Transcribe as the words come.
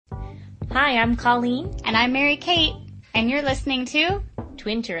Hi, I'm Colleen. And I'm Mary Kate, and you're listening to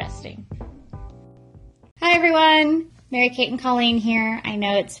Twinteresting. Hi everyone, Mary Kate and Colleen here. I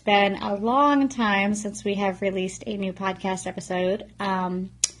know it's been a long time since we have released a new podcast episode.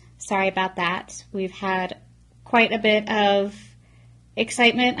 Sorry about that. We've had quite a bit of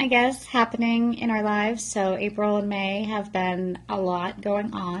excitement, I guess, happening in our lives. So April and May have been a lot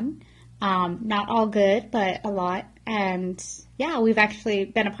going on. Not all good, but a lot. And yeah, we've actually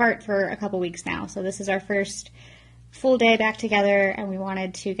been apart for a couple weeks now. So this is our first full day back together, and we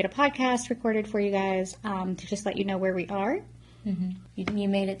wanted to get a podcast recorded for you guys to just let you know where we are. Mm-hmm. You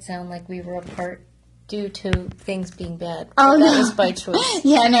made it sound like we were apart due to things being bad. Oh, that no. was by choice.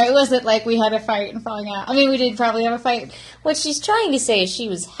 Yeah, no, it wasn't like we had a fight and falling out. I mean, we did probably have a fight. What she's trying to say is she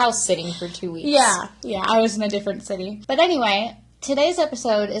was house sitting for 2 weeks. Yeah, I was in a different city. But anyway, today's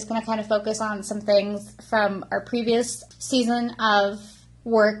episode is going to kind of focus on some things from our previous season of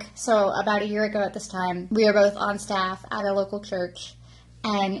work. So about a year ago at this time, we were both on staff at a local church.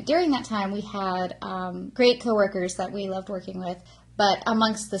 And during that time, we had great coworkers that we loved working with. But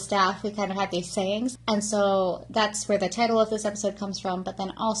amongst the staff, we kind of had these sayings. And so that's where the title of this episode comes from. But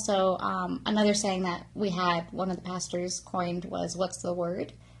then also another saying that we had, one of the pastors coined, was, "What's the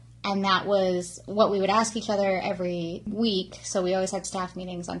word?" And that was what we would ask each other every week. So we always had staff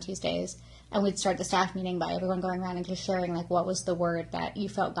meetings on Tuesdays. And we'd start the staff meeting by everyone going around and just sharing, like, what was the word that you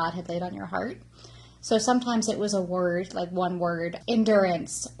felt God had laid on your heart. So sometimes it was a word, like one word,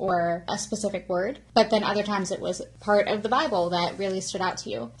 endurance, or a specific word. But then other times it was part of the Bible that really stood out to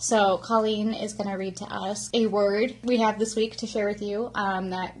you. So Colleen is going to read to us a word we have this week to share with you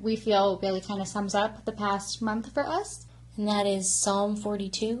that we feel really kind of sums up the past month for us. And that is Psalm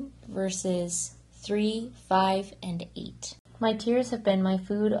 42, verses 3, 5, and 8. My tears have been my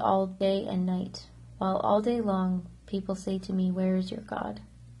food all day and night, while all day long people say to me, "Where is your God?"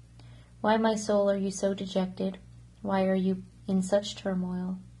 Why, my soul, are you so dejected? Why are you in such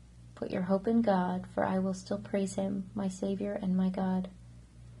turmoil? Put your hope in God, for I will still praise him, my Savior and my God.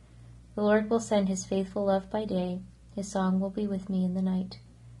 The Lord will send his faithful love by day. His song will be with me in the night,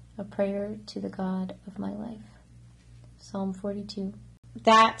 a prayer to the God of my life. Psalm 42.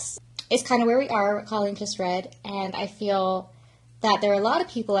 That is kind of where we are, what Colleen just read, and I feel that there are a lot of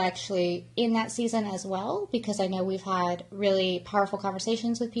people actually in that season as well, because I know we've had really powerful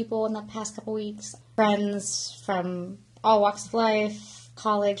conversations with people in the past couple weeks, friends from all walks of life,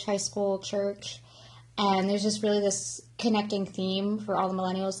 college, high school, church, and there's just really this connecting theme for all the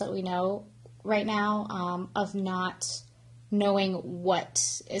millennials that we know right now of not knowing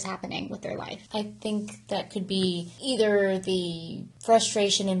what is happening with their life. I think that could be either the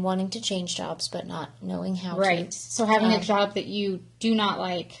frustration in wanting to change jobs but not knowing how to. Right. So having a job that you do not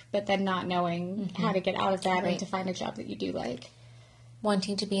like, but then not knowing how to get out of that and to find a job that you do like.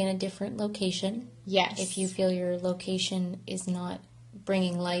 Wanting to be in a different location. Yes. If you feel your location is not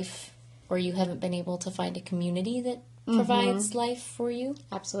bringing life, or you haven't been able to find a community that provides life for you.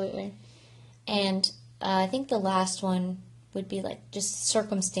 Absolutely. And I think the last one would be like just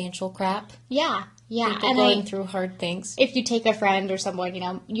circumstantial crap. Yeah. People and going through hard things. If you take a friend or someone,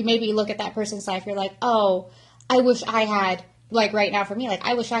 you maybe look at that person's life, you're like, oh, I wish I had, like right now for me, like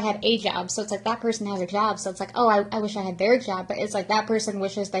I wish I had a job. So it's like that person has a job. So it's like, oh, I wish I had their job. But it's like that person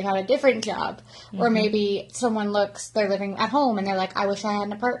wishes they had a different job. Or maybe someone they're living at home and they're like, I wish I had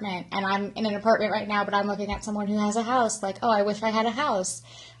an apartment. And I'm in an apartment right now, but I'm looking at someone who has a house. Like, oh, I wish I had a house.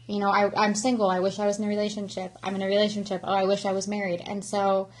 I'm single. I wish I was in a relationship. I'm in a relationship. Oh, I wish I was married. And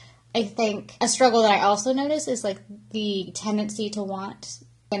so I think a struggle that I also notice is like the tendency to want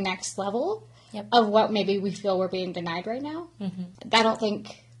the next level of what maybe we feel we're being denied right now. I don't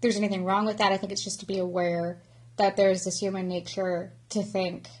think there's anything wrong with that. I think it's just to be aware that there's this human nature to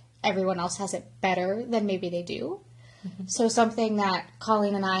think everyone else has it better than maybe they do. So something that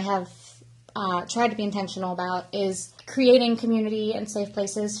Colleen and I have tried to be intentional about is creating community and safe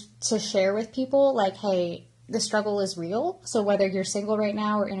places to share with people, like, hey, the struggle is real. So whether you're single right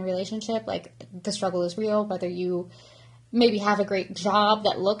now or in a relationship, like, the struggle is real. Whether you maybe have a great job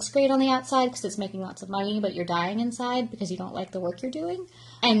that looks great on the outside because it's making lots of money, but you're dying inside because you don't like the work you're doing.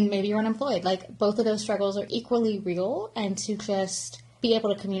 And maybe you're unemployed. Like, both of those struggles are equally real, and to just be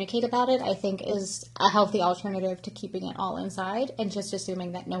able to communicate about it, I think, is a healthy alternative to keeping it all inside and just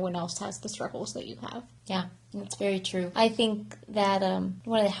assuming that no one else has the struggles that you have. Yeah, that's very true. I think that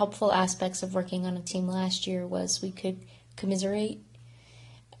one of the helpful aspects of working on a team last year was we could commiserate.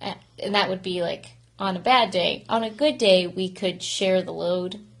 And that would be like on a bad day. On a good day, we could share the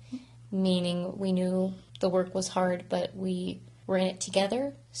load, meaning we knew the work was hard, but we were in it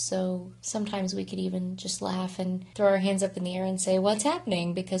together. So sometimes we could even just laugh and throw our hands up in the air and say, what's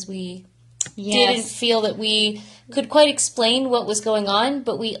happening? Because we didn't feel that we could quite explain what was going on,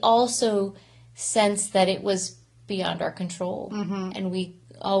 but we also sensed that it was beyond our control. Mm-hmm. And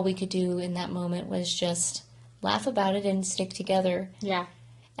all we could do in that moment was just laugh about it and stick together. Yeah.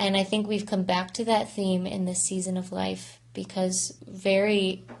 And I think we've come back to that theme in this season of life, because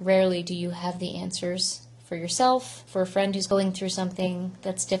very rarely do you have the answers for yourself, for a friend who's going through something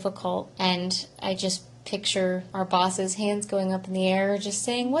that's difficult. And I just picture our boss's hands going up in the air, just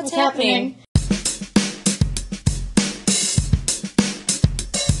saying, what's happening?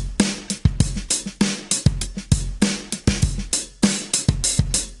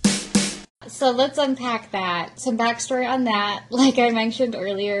 So let's unpack that. Some backstory on that. Like I mentioned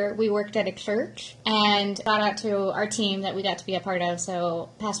earlier, we worked at a church, and shout out to our team that we got to be a part of.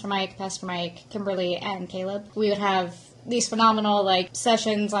 So Pastor Mike, Kimberly, and Caleb. We would have these phenomenal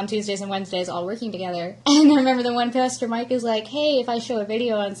sessions on Tuesdays and Wednesdays all working together. And I remember the one Pastor Mike is like, hey, if I show a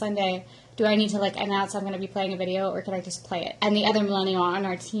video on Sunday, do I need to announce I'm going to be playing a video, or can I just play it? And the other millennial on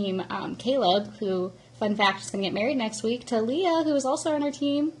our team, Caleb, who, fun fact, is going to get married next week to Leah, who is also on our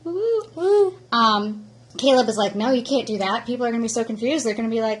team. Woo! Woo! Caleb is like, no, you can't do that. People are going to be so confused. They're going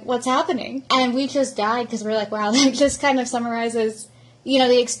to be like, what's happening? And we just died because we're like, wow, that just kind of summarizes,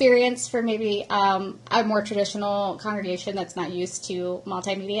 the experience for maybe a more traditional congregation that's not used to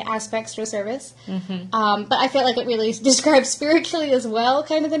multimedia aspects to a service. Mm-hmm. But I feel like it really describes spiritually as well,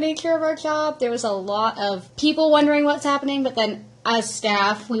 kind of the nature of our job. There was a lot of people wondering what's happening, but then as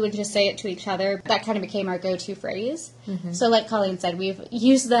staff, we would just say it to each other. That kind of became our go-to phrase. Mm-hmm. So like Colleen said, we've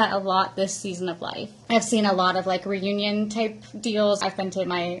used that a lot this season of life. I've seen a lot of reunion type deals. I've been to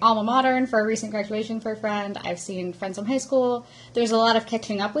my alma mater for a recent graduation for a friend. I've seen friends from high school. There's a lot of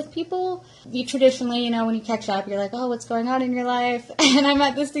catching up with people. You traditionally, when you catch up, you're like, oh, what's going on in your life? And I'm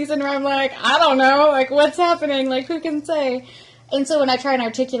at this season where I'm like, I don't know, what's happening? Who can say? And so when I try and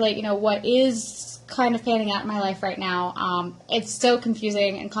articulate, what is kind of panning out in my life right now, it's so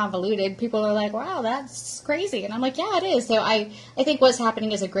confusing and convoluted. People are like, wow, that's crazy. And I'm like, yeah, it is. So I think what's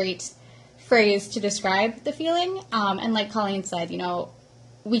happening is a great phrase to describe the feeling. And like Colleen said,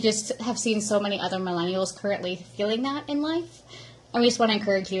 we just have seen so many other millennials currently feeling that in life. And we just want to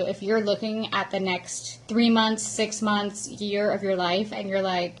encourage you, if you're looking at the next 3 months, 6 months, year of your life, and you're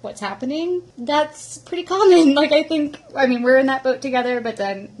like, what's happening? That's pretty common. We're in that boat together, but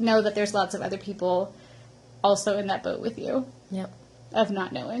then know that there's lots of other people also in that boat with you. Yep. Of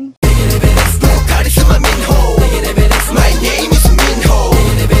not knowing.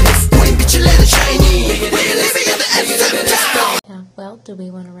 Well, do we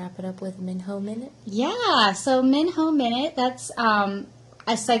want to wrap it up with Minho Minute? Yeah, so Minho Minute, that's a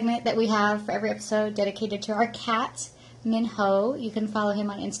segment that we have for every episode dedicated to our cat, Minho. You can follow him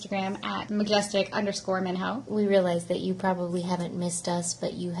on Instagram at majestic_Minho. We realize that you probably haven't missed us,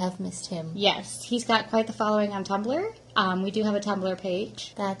 but you have missed him. Yes, he's got quite the following on Tumblr. We do have a Tumblr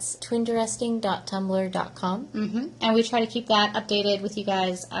page. That's twinteresting.tumblr.com. Mm-hmm. And we try to keep that updated with you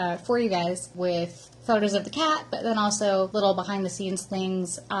guys, for you guys, with photos of the cat, but then also little behind-the-scenes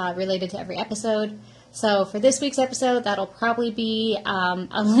things related to every episode. So for this week's episode, that'll probably be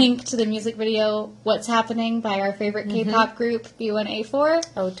a link to the music video What's Happening by our favorite K-pop group,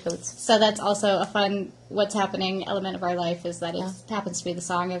 B1A4. Oh, totes. So that's also a fun What's Happening element of our life, is that it happens to be the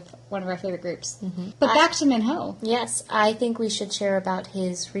song of one of our favorite groups. Mm-hmm. But back to Minho. Yes, I think we should share about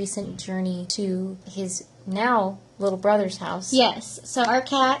his recent journey to his now little brother's house. Yes. So our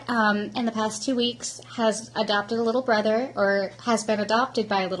cat, in the past 2 weeks, has adopted a little brother, or has been adopted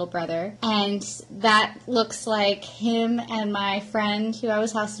by a little brother. And that looks like him and my friend who I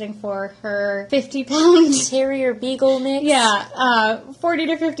was house sitting for, her 50-pound terrier beagle mix. Yeah, 40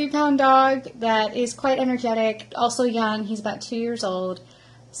 to 50-pound dog that is quite energetic, also young. He's about 2 years old,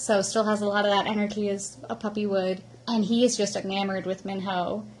 so still has a lot of that energy as a puppy would. And he is just enamored with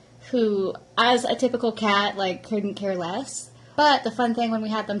Minho, who, as a typical cat, couldn't care less. But the fun thing when we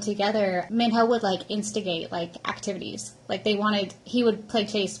had them together, Minho would, instigate, activities. He would play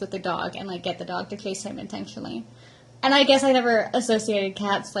chase with the dog and, get the dog to chase him intentionally. And I guess I never associated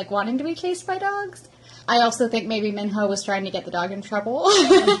cats, wanting to be chased by dogs. I also think maybe Minho was trying to get the dog in trouble.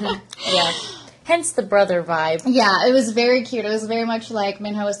 Yeah. Hence the brother vibe. Yeah, it was very cute. It was very much like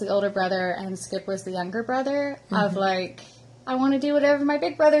Minho was the older brother and Skip was the younger brother, of, I want to do whatever my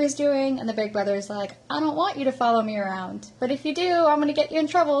big brother is doing, and the big brother is like, I don't want you to follow me around, but if you do, I'm going to get you in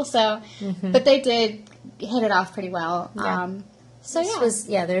trouble. So, but they did hit it off pretty well. Yeah. So This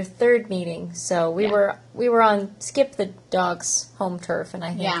yeah. was their third meeting. So we were on Skip the dog's home turf, and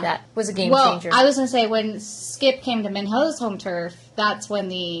I think that was a game changer. I was gonna say when Skip came to Minho's home turf, that's when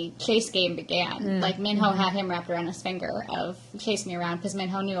the chase game began. Like Minho had him wrapped around his finger of chasing me around because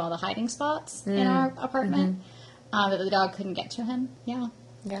Minho knew all the hiding spots in our apartment that the dog couldn't get to him. Yeah.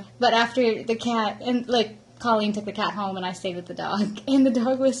 But after the cat and Colleen took the cat home and I stayed with the dog. And the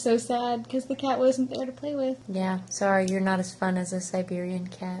dog was so sad because the cat wasn't there to play with. Yeah, sorry, you're not as fun as a Siberian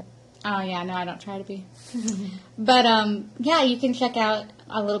cat. Oh, yeah, no, I don't try to be. But, you can check out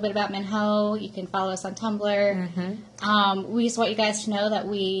a little bit about Minho. You can follow us on Tumblr. We just want you guys to know that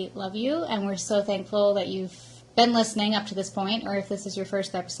we love you and we're so thankful that you've been listening up to this point, or if this is your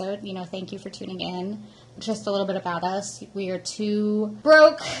first episode, thank you for tuning in. Just a little bit about us. We are two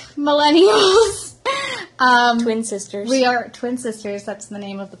broke millennials. Twin sisters. We are twin sisters. That's the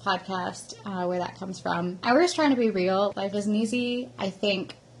name of the podcast, where that comes from. And we're just trying to be real. Life isn't easy. I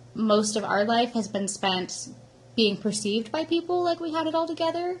think most of our life has been spent being perceived by people like we had it all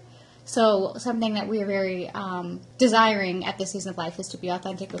together. So something that we're very desiring at this season of life is to be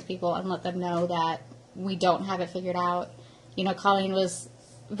authentic with people and let them know that we don't have it figured out. Colleen was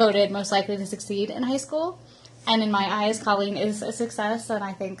voted most likely to succeed in high school. And in my eyes, Colleen is a success, and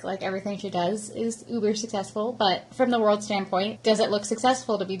I think, everything she does is uber successful. But from the world standpoint, does it look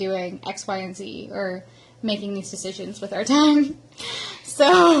successful to be doing X, Y, and Z, or making these decisions with our time?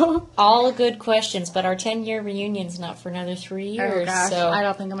 So... all good questions, but our 10-year reunion's not for another 3 years. Oh, gosh, so I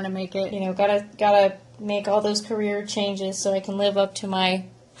don't think I'm going to make it. Gotta make all those career changes so I can live up to my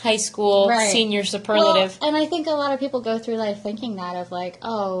high school senior superlative. Well, and I think a lot of people go through life thinking that of I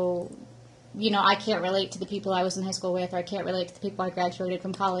can't relate to the people I was in high school with, or I can't relate to the people I graduated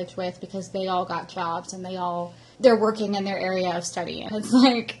from college with because they all got jobs and they're working in their area of study. And it's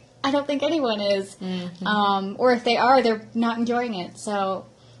I don't think anyone is. Mm-hmm. Or if they are, they're not enjoying it. So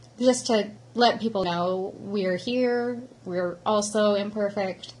just to let people know, we're here. We're also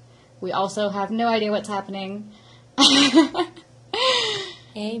imperfect. We also have no idea what's happening.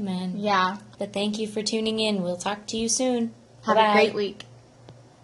 Amen. Yeah. But thank you for tuning in. We'll talk to you soon. Have a great week.